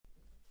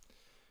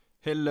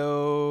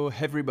Hello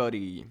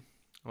everybody.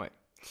 Ouais,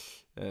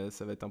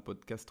 ça va être un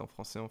podcast en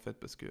français en fait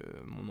parce que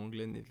mon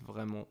anglais n'est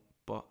vraiment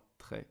pas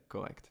très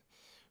correct.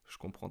 Je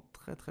comprends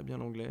très très bien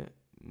l'anglais,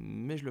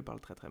 mais je le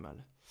parle très très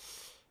mal.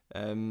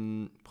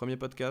 Premier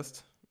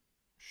podcast,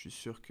 je suis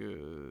sûr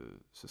que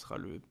ce sera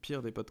le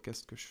pire des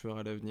podcasts que je ferai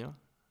à l'avenir.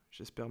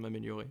 J'espère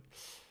m'améliorer.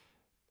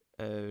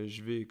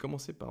 Je vais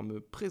commencer par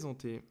me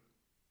présenter.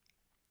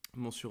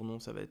 Mon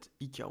surnom, ça va être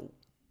Ikaru.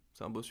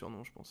 C'est un beau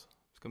surnom, je pense.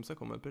 C'est comme ça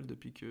qu'on m'appelle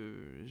depuis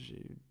que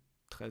j'ai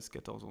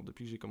 13-14 ans,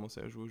 depuis que j'ai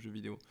commencé à jouer aux jeux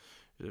vidéo.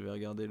 J'avais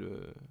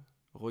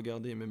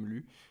regardé et même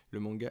lu le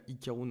manga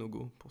Ikaru no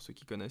Go, pour ceux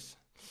qui connaissent.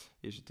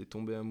 Et j'étais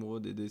tombé amoureux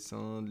des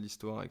dessins, de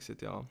l'histoire,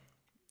 etc.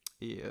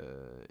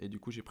 Et du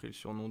coup, j'ai pris le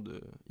surnom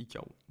de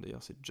Ikaru.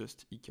 D'ailleurs, c'est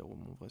Just Ikaru,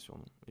 mon vrai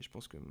surnom. Et je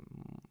pense que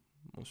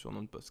mon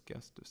surnom de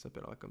podcast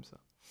s'appellera comme ça.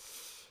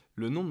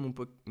 Le nom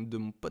de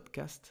mon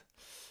podcast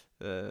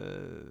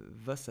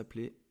va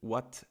s'appeler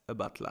What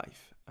About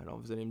Life. Alors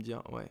vous allez me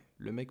dire, ouais,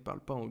 le mec parle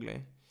pas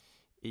anglais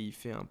et il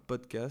fait un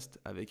podcast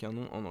avec un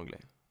nom en anglais.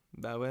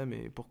 Bah ouais,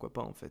 mais pourquoi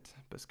pas en fait?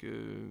 Parce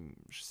que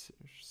je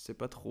sais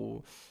pas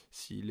trop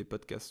si les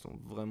podcasts sont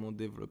vraiment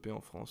développés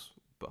en France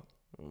ou pas.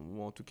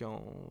 Ou en tout cas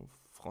en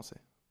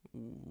français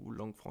ou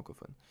langue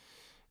francophone.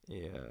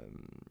 Et, euh,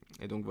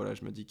 et donc voilà,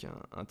 je me dis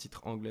qu'un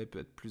titre anglais peut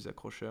être plus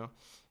accrocheur.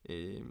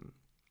 Et,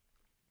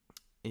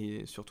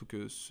 et surtout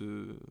que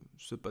ce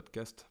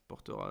podcast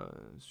portera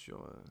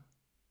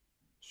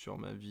sur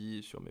ma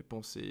vie, sur mes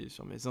pensées,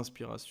 sur mes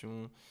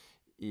inspirations,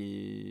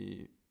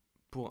 et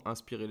pour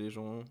inspirer les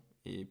gens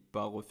et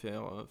pas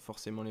refaire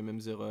forcément les mêmes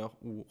erreurs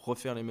ou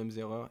refaire les mêmes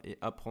erreurs et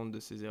apprendre de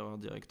ces erreurs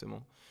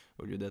directement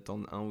au lieu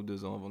d'attendre 1 ou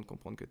 2 ans avant de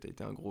comprendre que tu as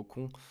été un gros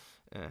con,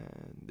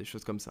 des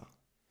choses comme ça.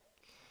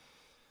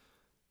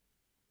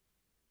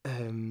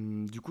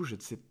 Du coup, je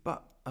ne sais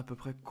pas à peu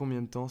près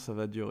combien de temps ça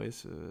va durer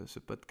ce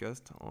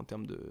podcast. En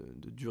termes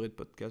de durée de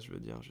podcast, je veux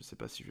dire. Je ne sais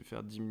pas si je vais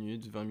faire 10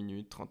 minutes, 20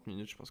 minutes, 30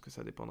 minutes. Je pense que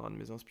ça dépendra de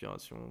mes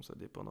inspirations. Ça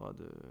dépendra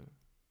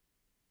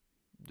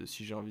de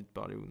si j'ai envie de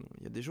parler ou non.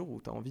 Il y a des jours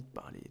où tu as envie de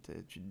parler.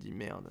 Tu te dis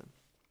merde,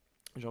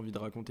 j'ai envie de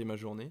raconter ma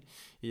journée.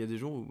 Et il y a des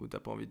jours où tu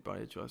n'as pas envie de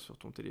parler. Tu restes sur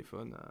ton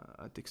téléphone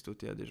à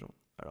textoter à des gens.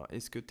 Alors,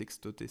 est-ce que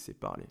textoter, c'est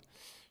parler?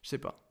 Je sais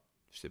pas.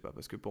 Je sais pas.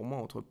 Parce que pour moi,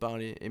 entre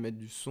parler, émettre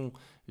du son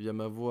via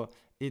ma voix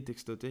et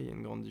textoter, il y a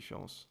une grande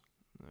différence.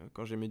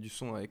 Quand j'émets du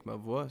son avec ma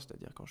voix,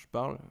 c'est-à-dire quand je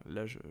parle,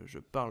 là je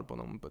parle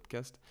pendant mon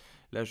podcast,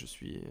 là je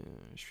suis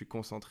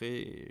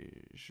concentré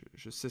et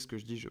je sais ce que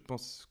je dis, je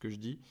pense ce que je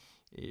dis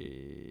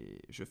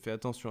et je fais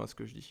attention à ce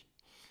que je dis.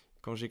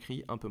 Quand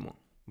j'écris, un peu moins,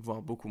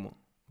 voire beaucoup moins.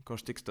 Quand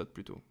je textote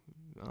plutôt.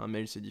 Un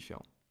mail, c'est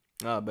différent.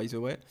 Ah, by the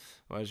way,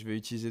 ouais, je vais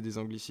utiliser des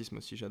anglicismes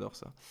aussi, j'adore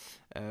ça.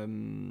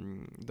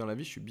 Dans la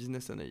vie, je suis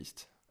business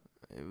analyst.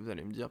 Et vous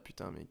allez me dire,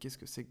 putain, mais qu'est-ce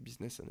que c'est que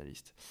business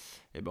analyst?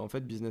 Et ben en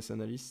fait, business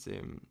analyst,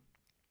 c'est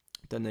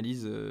tu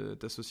analyses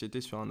ta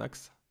société sur un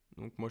axe.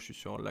 Donc moi, je suis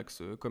sur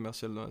l'axe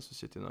commercial dans la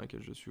société dans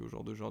laquelle je suis au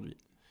jour d'aujourd'hui.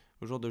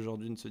 Au jour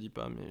d'aujourd'hui ne se dit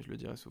pas, mais je le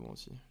dirai souvent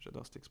aussi.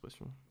 J'adore cette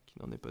expression, qui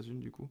n'en est pas une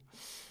du coup.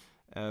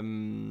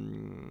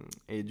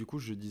 Et du coup,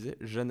 je disais,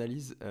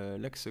 j'analyse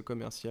l'axe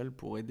commercial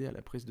pour aider à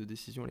la prise de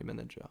décision les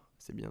managers.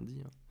 C'est bien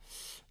dit, hein.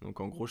 Donc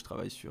en gros, je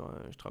travaille sur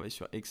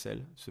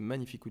Excel, ce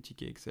magnifique outil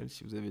qui est Excel.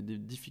 Si vous avez des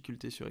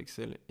difficultés sur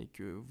Excel et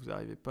que vous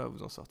n'arrivez pas à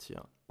vous en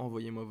sortir,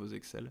 envoyez-moi vos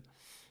Excel.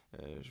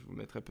 Je vous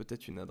mettrai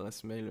peut-être une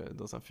adresse mail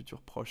dans un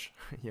futur proche,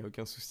 il n'y a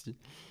aucun souci.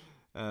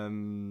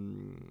 Euh,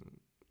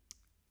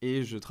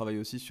 et je travaille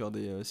aussi sur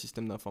des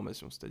systèmes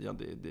d'information, c'est-à-dire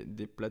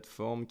des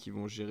plateformes qui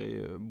vont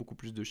gérer beaucoup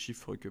plus de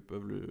chiffres que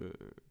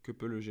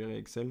peut le gérer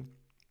Excel.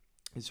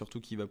 Et surtout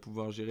qui va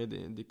pouvoir gérer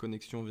des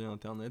connexions via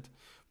Internet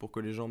pour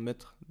que les gens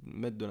mettent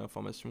de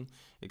l'information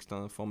et que cette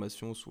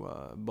information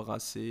soit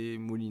brassée,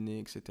 moulinée,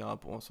 etc.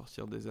 pour en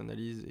sortir des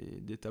analyses et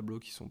des tableaux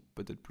qui sont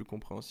peut-être plus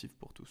compréhensifs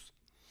pour tous.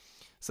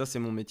 Ça, c'est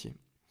mon métier.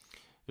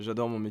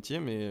 J'adore mon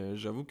métier, mais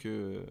j'avoue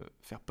que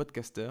faire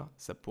podcaster,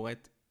 ça pourrait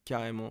être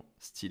carrément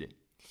stylé.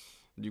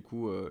 Du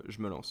coup,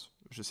 je me lance.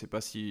 Je sais pas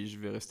si je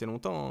vais rester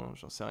longtemps, hein,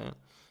 j'en sais rien.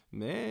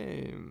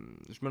 Mais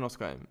je me lance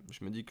quand même.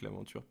 Je me dis que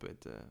l'aventure peut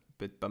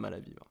être pas mal à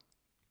vivre.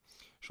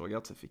 Je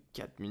regarde, ça fait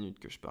 4 minutes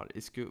que je parle.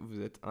 Est-ce que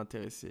vous êtes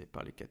intéressé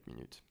par les 4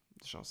 minutes?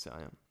 J'en sais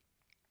rien.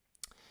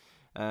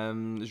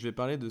 Je vais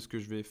parler de ce que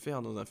je vais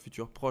faire dans un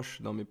futur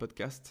proche dans mes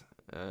podcasts.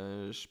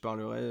 Je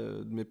parlerai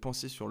de mes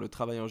pensées sur le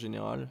travail en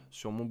général,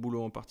 sur mon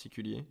boulot en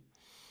particulier,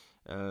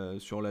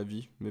 sur la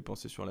vie, mes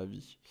pensées sur la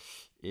vie,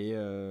 et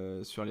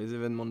sur les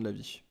événements de la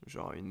vie,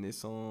 genre une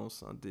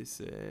naissance, un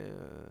décès,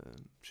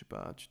 je sais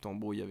pas, tu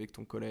t'embrouilles avec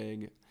ton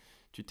collègue,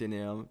 tu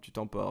t'énerves, tu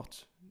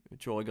t'emportes,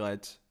 tu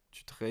regrettes,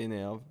 tu te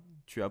réénerves,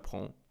 tu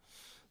apprends,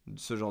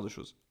 ce genre de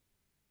choses.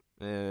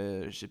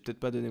 J'ai peut-être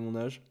pas donné mon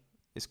âge.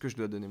 Est-ce que je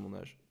dois donner mon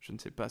âge? Je ne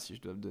sais pas si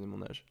je dois donner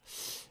mon âge.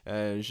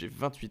 J'ai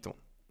 28 ans.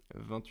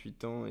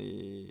 28 ans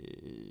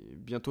et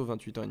bientôt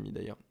 28 ans et demi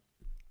d'ailleurs.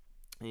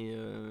 Et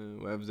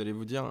ouais, vous allez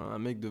vous dire, un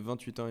mec de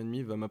 28 ans et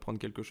demi va m'apprendre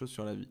quelque chose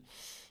sur la vie.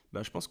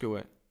 Bah, je pense que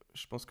ouais.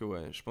 Je pense que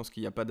ouais. Je pense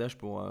qu'il n'y a pas d'âge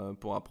pour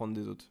apprendre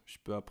des autres. Je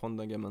peux apprendre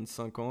d'un gamin de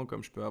 5 ans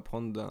comme je peux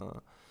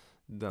apprendre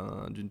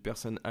d'une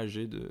personne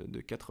âgée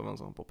de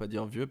 80 ans. Pour pas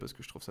dire vieux, parce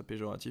que je trouve ça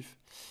péjoratif.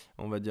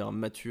 On va dire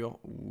mature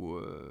ou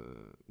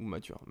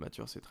mature.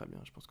 Mature, c'est très bien.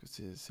 Je pense que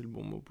c'est le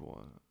bon mot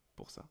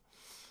pour ça.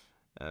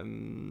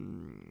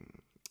 Euh,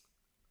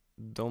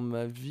 Dans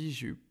ma vie,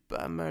 j'ai eu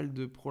pas mal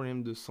de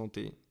problèmes de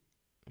santé.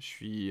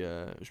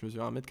 Je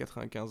mesure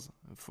 1m95.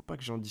 Faut pas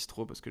que j'en dise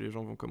trop parce que les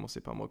gens vont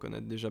commencer par me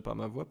reconnaître déjà par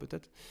ma voix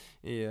peut-être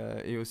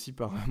et aussi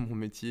par mon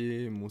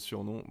métier, mon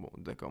surnom. Bon,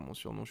 d'accord, mon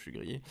surnom, je suis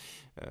grillé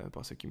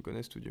par ceux qui me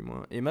connaissent tout du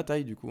moins. Et ma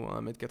taille du coup,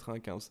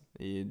 1m95.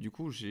 Et du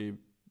coup, je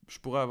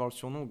pourrais avoir le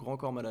surnom grand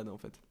corps malade en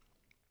fait.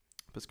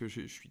 Parce que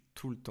je suis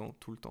tout le temps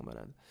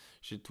malade.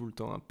 J'ai tout le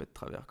temps un pet de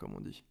travers comme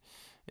on dit.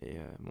 Et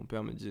mon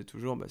père me disait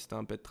toujours, bah, si t'as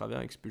un pet de travers,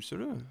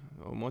 expulse-le.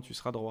 Au moins tu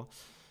seras droit.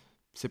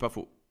 C'est pas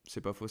faux. C'est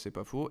pas faux, c'est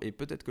pas faux. Et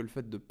peut-être que le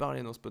fait de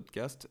parler dans ce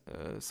podcast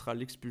sera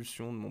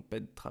l'expulsion de mon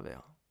pet de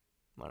travers.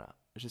 Voilà.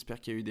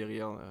 J'espère qu'il y a eu des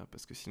rires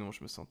parce que sinon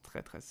je me sens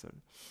très très seul.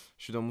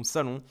 Je suis dans mon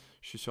salon,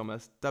 je suis sur ma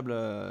table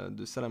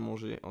de salle à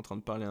manger en train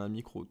de parler à un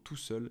micro tout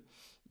seul.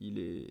 Il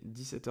est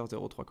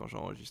 17h03 quand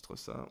j'enregistre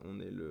ça. On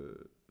est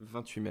le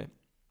 28 mai.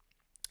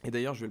 Et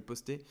d'ailleurs, je vais le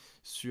poster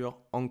sur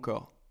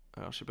Anchor.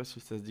 Alors, je sais pas si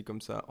ça se dit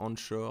comme ça,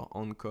 Anchor,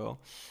 Anchor.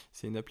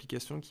 C'est une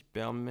application qui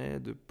permet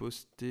de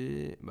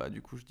poster. Bah,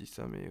 du coup, je dis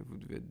ça, mais vous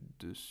devez être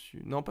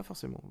dessus. Non, pas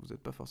forcément. Vous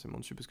n'êtes pas forcément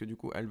dessus parce que du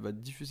coup, elle va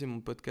diffuser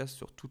mon podcast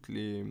sur toutes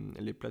les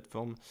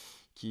plateformes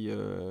qui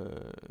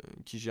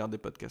gèrent des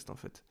podcasts en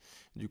fait.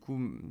 Du coup,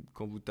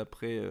 quand vous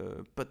taperez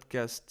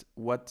podcast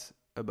What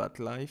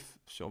About Life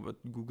sur votre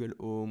Google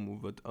Home ou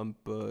votre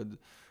HomePod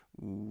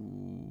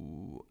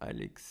ou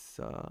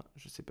Alexa,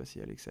 je sais pas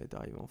si Alexa est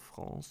arrivé en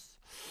France,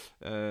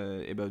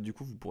 et bah du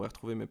coup vous pourrez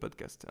retrouver mes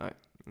podcasts. Ouais.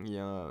 Il y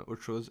a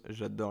autre chose,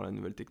 j'adore la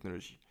nouvelle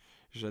technologie.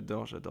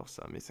 J'adore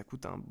ça, mais ça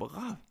coûte un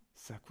bras.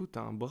 Ça coûte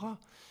un bras.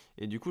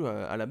 Et du coup,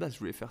 à la base, je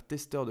voulais faire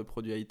testeur de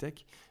produits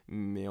high-tech,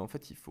 mais en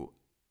fait, il faut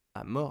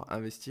à mort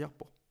investir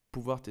pour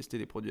pouvoir tester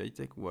des produits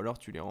high-tech, ou alors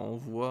tu les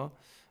renvoies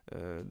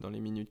dans les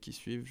minutes qui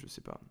suivent, je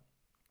sais pas.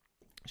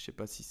 Je sais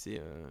pas si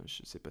c'est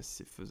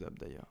faisable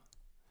d'ailleurs.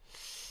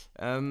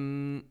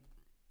 Euh,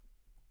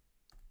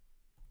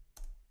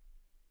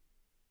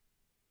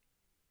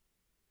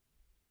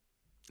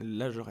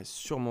 Là, j'aurais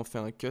sûrement fait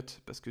un cut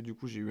parce que du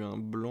coup, j'ai eu un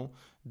blanc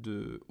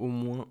de au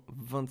moins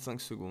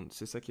 25 secondes.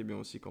 C'est ça qui est bien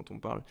aussi quand on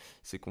parle,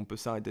 c'est qu'on peut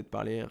s'arrêter de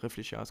parler,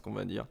 réfléchir à ce qu'on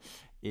va dire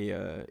et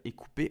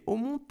couper au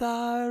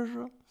montage.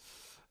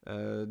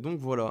 Donc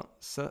voilà,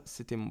 ça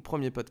c'était mon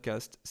premier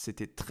podcast.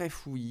 C'était très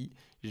fouillis.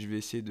 Je vais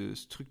essayer de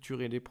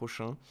structurer les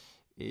prochains.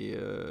 Et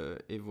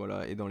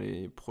voilà, et dans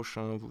les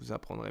prochains, vous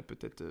apprendrez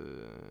peut-être.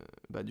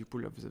 Bah, du coup,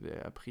 là, vous avez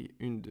appris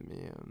un de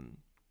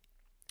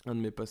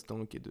mes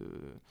passe-temps qui est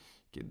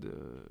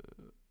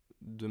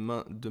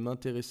de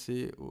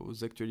m'intéresser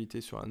aux actualités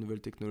sur la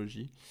nouvelle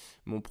technologie.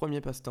 Mon premier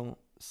passe-temps,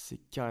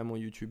 c'est carrément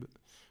YouTube.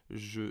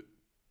 Je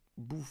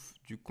bouffe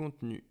du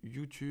contenu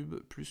YouTube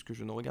plus que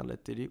je ne regarde la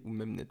télé ou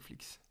même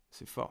Netflix.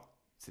 C'est fort,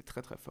 c'est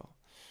très très fort.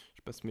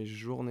 Je passe mes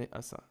journées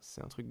à ça,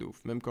 c'est un truc de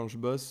ouf. Même quand je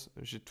bosse,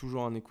 j'ai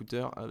toujours un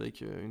écouteur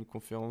avec une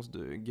conférence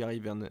de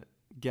Gary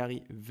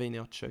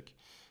Vaynerchuk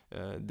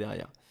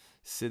derrière.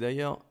 C'est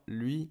d'ailleurs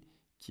lui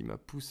qui m'a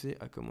poussé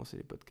à commencer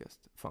les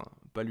podcasts. Enfin,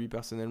 pas lui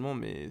personnellement,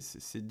 mais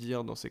c'est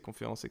dire dans ses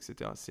conférences,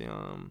 etc. C'est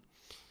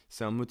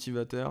un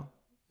motivateur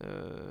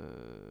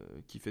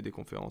qui fait des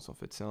conférences en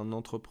fait. C'est un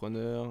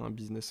entrepreneur, un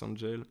business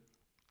angel.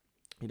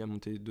 Il a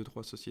monté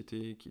 2-3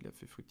 sociétés qu'il a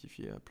fait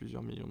fructifier à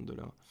plusieurs millions de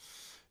dollars.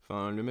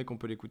 Enfin, le mec, on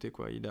peut l'écouter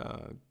quoi. Il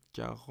a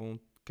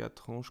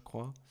 44 ans, je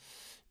crois.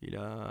 Il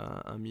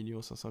a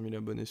 1 500 000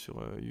 abonnés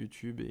sur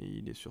YouTube et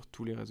il est sur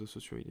tous les réseaux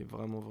sociaux. Il est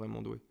vraiment,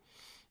 vraiment doué.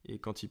 Et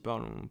quand il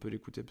parle, on peut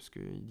l'écouter parce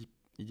qu'il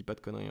dit pas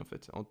de conneries en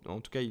fait. En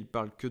tout cas, il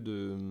parle que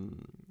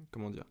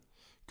comment dire,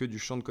 que du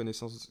champ de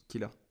connaissances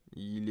qu'il a.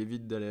 Il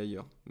évite d'aller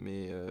ailleurs.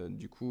 Mais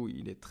du coup,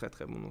 il est très,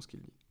 très bon dans ce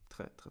qu'il dit.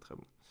 Très, très, très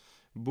bon.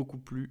 Beaucoup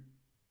plus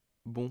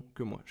bon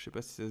que moi. Je sais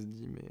pas si ça se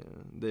dit, mais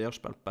d'ailleurs, je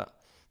parle pas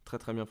très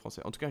très bien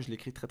français. En tout cas, je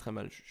l'écris très très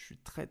mal. Je suis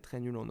très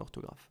très nul en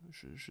orthographe.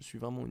 Je suis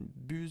vraiment une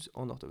buse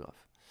en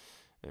orthographe.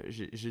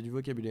 J'ai du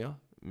vocabulaire,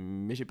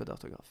 mais j'ai pas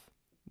d'orthographe.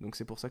 Donc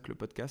c'est pour ça que le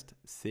podcast,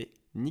 c'est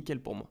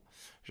nickel pour moi.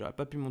 J'aurais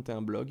pas pu monter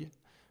un blog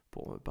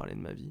pour parler de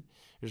ma vie.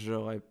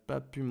 J'aurais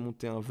pas pu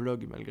monter un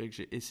vlog malgré que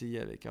j'ai essayé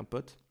avec un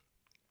pote.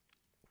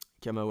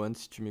 Kamawan,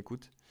 si tu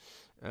m'écoutes.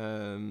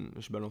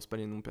 Je balance pas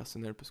les noms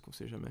personnels parce qu'on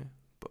sait jamais.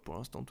 Pas pour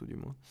l'instant, tout du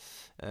moins.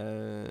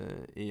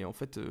 Et en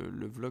fait,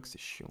 le vlog, c'est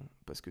chiant.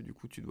 Parce que du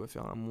coup, tu dois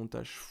faire un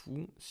montage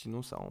fou.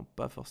 Sinon, ça rend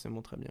pas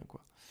forcément très bien,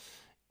 quoi.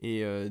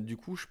 Et du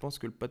coup, je pense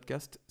que le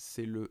podcast,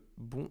 c'est le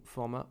bon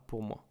format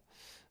pour moi.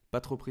 Pas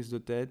trop prise de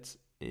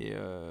tête. Et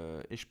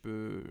je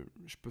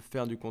peux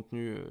faire du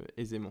contenu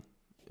aisément.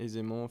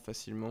 Aisément,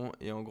 facilement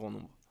et en grand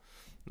nombre.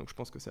 Donc je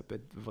pense que ça peut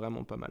être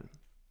vraiment pas mal.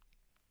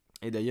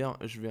 Et d'ailleurs,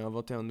 je vais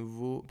inventer un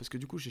nouveau... Parce que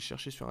du coup, j'ai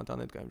cherché sur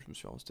Internet quand même, je me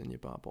suis renseigné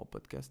par rapport au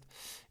podcast.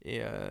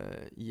 Et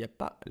il n'y a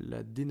pas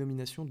la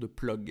dénomination de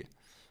blog.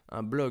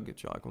 Un blog,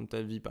 tu racontes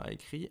ta vie par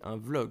écrit. Un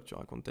vlog, tu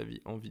racontes ta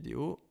vie en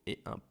vidéo.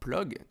 Et un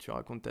plug, tu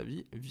racontes ta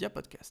vie via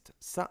podcast.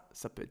 Ça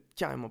peut être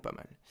carrément pas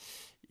mal.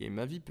 et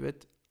ma vie peut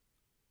être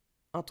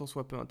un tant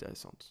soit peu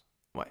intéressante.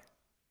 Ouais,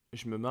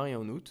 je me marie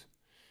en août.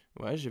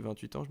 Ouais, j'ai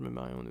 28 ans, je me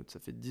marie en août. Ça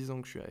fait 10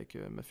 ans que je suis avec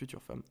ma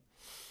future femme.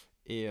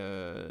 Et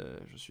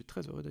je suis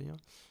très heureux d'ailleurs.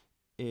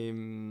 Et,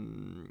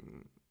 hum,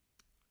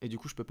 et du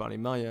coup, je peux parler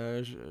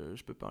mariage,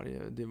 je peux parler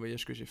des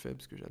voyages que j'ai faits,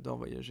 parce que j'adore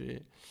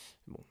voyager.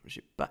 Bon,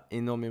 j'ai pas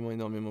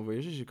énormément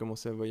voyagé. J'ai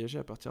commencé à voyager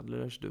à partir de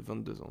l'âge de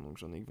 22 ans, donc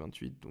j'en ai que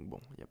 28. Donc bon,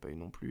 il n'y a pas eu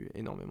non plus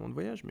énormément de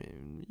voyages, mais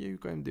il y a eu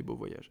quand même des beaux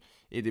voyages.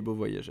 Et des beaux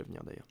voyages à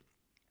venir d'ailleurs.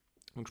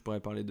 Donc je pourrais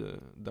parler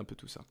d'un peu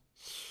tout ça.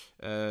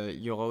 Il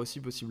y aura aussi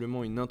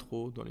possiblement une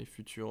intro dans les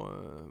futurs,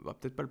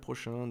 peut-être pas le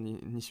prochain,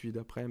 ni celui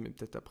d'après, mais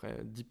peut-être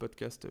après 10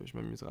 podcasts, je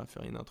m'amuserai à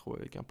faire une intro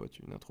avec un pote,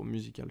 une intro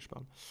musicale, je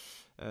parle.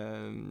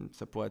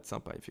 Ça pourrait être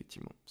sympa,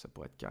 effectivement. Ça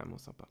pourrait être carrément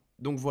sympa.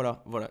 Donc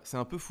voilà, c'est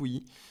un peu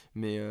fouillis,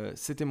 mais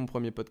c'était mon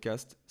premier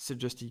podcast. C'est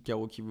Justy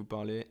Caro qui vous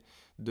parlait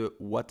de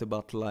What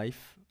About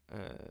Life.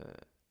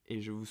 Et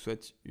je vous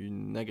souhaite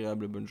une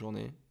agréable bonne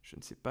journée. Je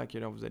ne sais pas à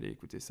quelle heure vous allez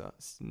écouter ça,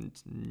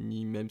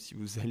 ni même si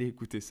vous allez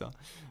écouter ça,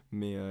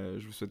 mais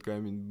je vous souhaite quand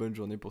même une bonne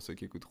journée pour ceux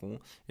qui écouteront.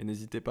 Et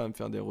n'hésitez pas à me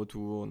faire des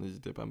retours,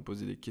 n'hésitez pas à me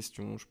poser des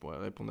questions, je pourrai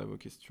répondre à vos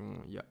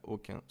questions, il n'y a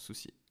aucun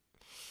souci.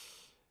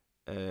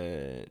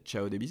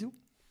 Ciao, des bisous.